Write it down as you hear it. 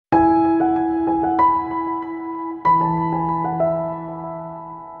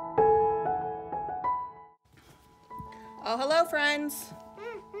hello, friends.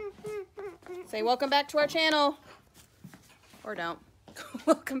 Say welcome back to our channel. Or don't.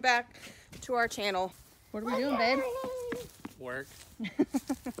 Welcome back to our channel. What are we doing, babe? Work.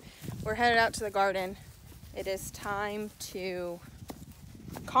 We're headed out to the garden. It is time to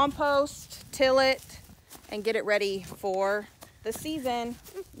compost, till it, and get it ready for the season.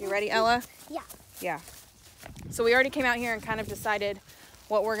 You ready, Ella? Yeah. Yeah. So we already came out here and kind of decided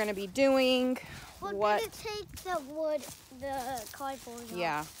what we're going to be doing. We're going to take the wood, the cardboard off.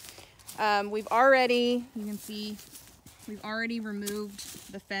 Yeah. We've already, you can see, we've already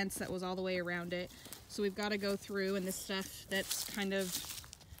removed the fence that was all the way around it. So we've got to go through, and this stuff that's kind of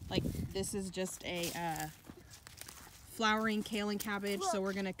like, this is just a flowering kale and cabbage. Look. So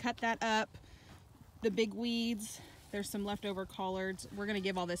we're going to cut that up. The big weeds, there's some leftover collards. We're going to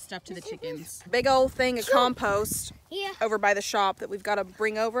give all this stuff to the chickens. Big old thing of compost over by the shop that we've got to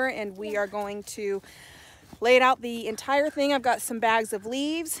bring over, and we are going to lay it out the entire thing. I've got some bags of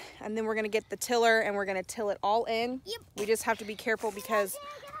leaves, and then we're going to get the tiller and we're going to till it all in. Yep. We just have to be careful because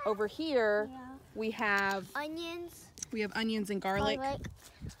over here we have onions. We have onions and garlic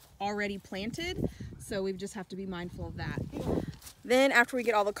already planted, so we just have to be mindful of that. Then after we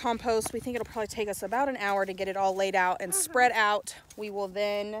get all the compost, we think it'll probably take us about an hour to get it all laid out and spread out. We will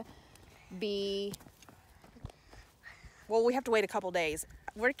then be, well, we have to wait a couple days.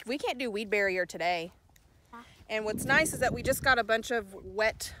 We can't do weed barrier today. And what's nice is that we just got a bunch of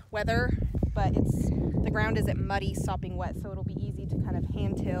wet weather, but the ground isn't muddy, sopping wet, so it'll be easy to kind of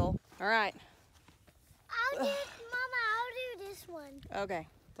hand till. All right. Mama, I'll do this one. Okay,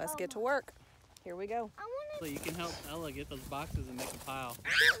 let's get to work. Here we go. So you can help Ella get those boxes and make a pile.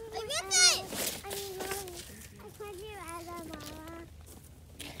 Look at this!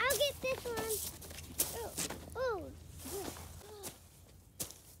 I'll get this one. Oh.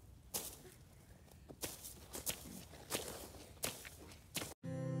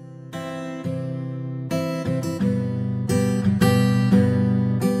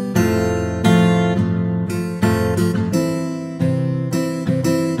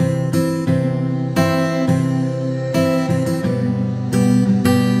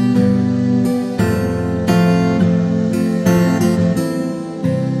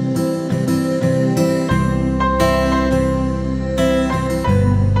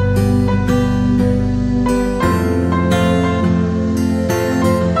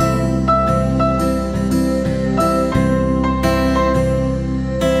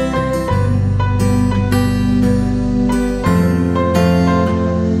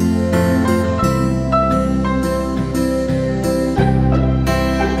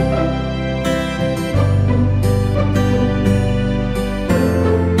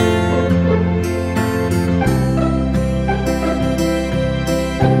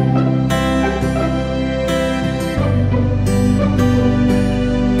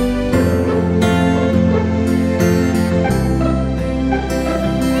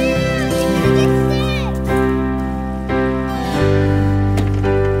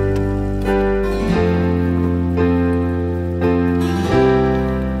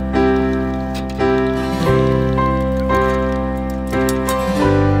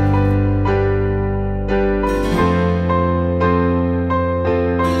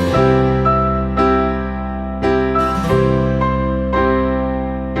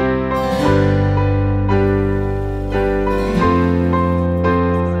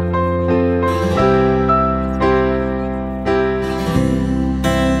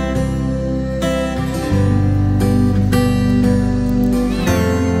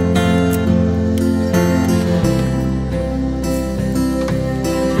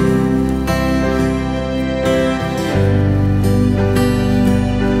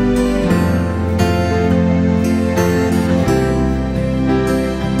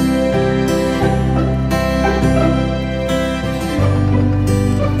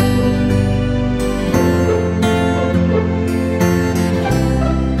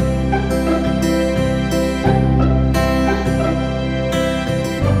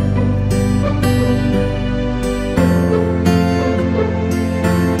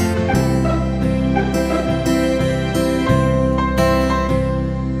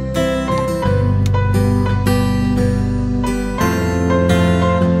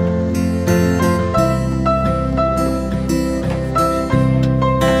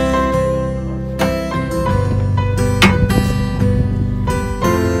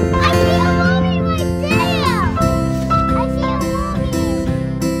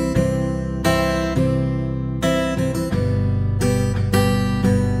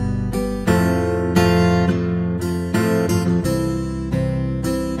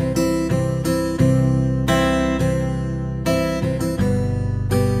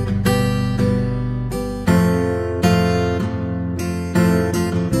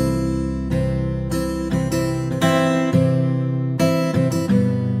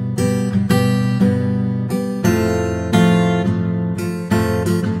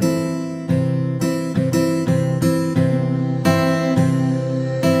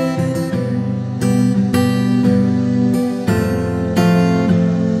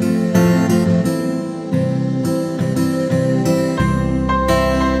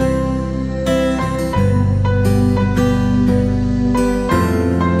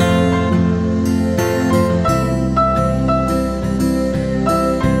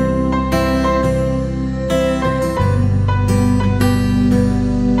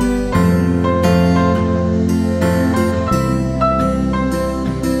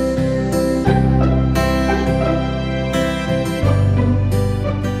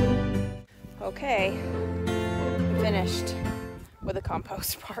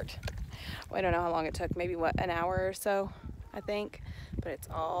 compost part. Well, I don't know how long it took, maybe what, an hour or so, I think. But it's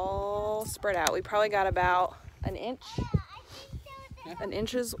all spread out. We probably got about an inch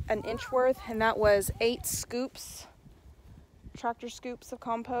worth, and that was 8 scoops, tractor scoops of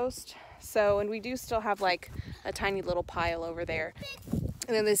compost. So, and we do still have like a tiny little pile over there.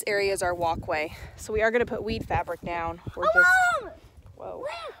 And then this area is our walkway. So we are gonna put weed fabric down.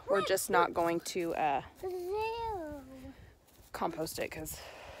 We're just not going to compost it because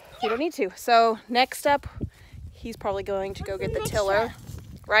we don't need to. So next up, he's probably going to go get the tiller.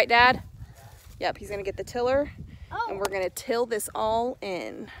 Right, Dad? Yep, he's gonna get the tiller, and we're gonna till this all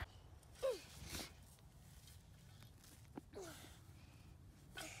in.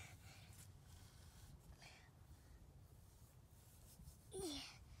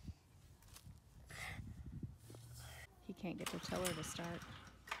 He can't get the tiller to start.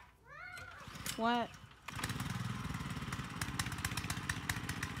 What?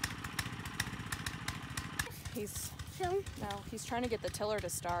 He's trying to get the tiller to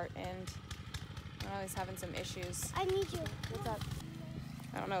start, and I don't know, he's having some issues. I need you. What's up?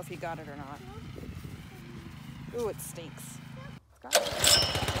 I don't know if he got it or not. Ooh, it stinks. It's got it.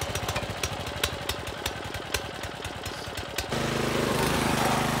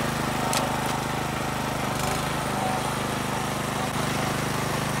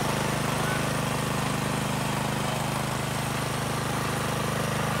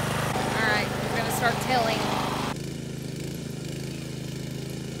 All right, we're gonna start tilling.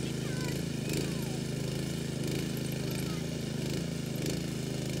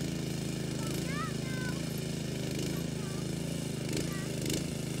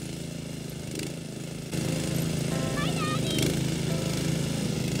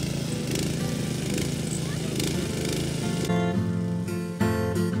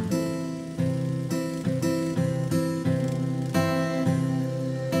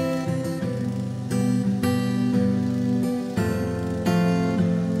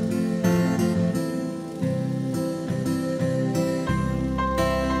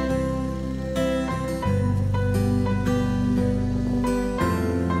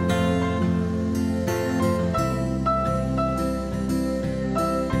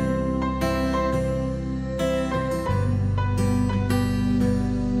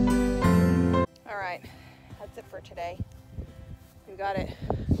 That's it for today. We got it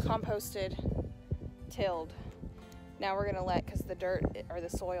composted, tilled. Now we're gonna let, because the dirt or the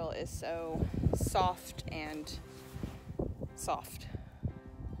soil is so soft and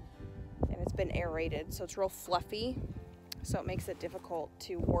it's been aerated, so it's real fluffy, so it makes it difficult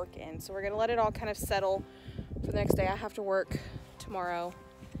to work in. So we're gonna let it all kind of settle for the next day. I have to work tomorrow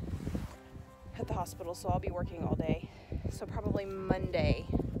at the hospital, so I'll be working all day. So probably Monday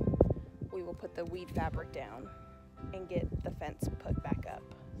we will put the weed fabric down and get the fence put back up.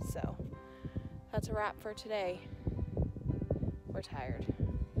 So that's a wrap for today. We're tired,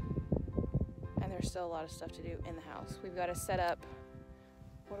 and there's still a lot of stuff to do in the house. We've got to set up,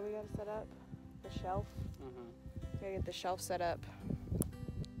 what do we got to set up? The shelf. We gotta get the shelf set up.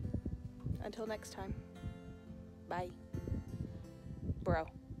 Until next time, bye. Bro,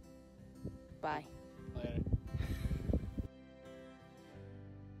 bye.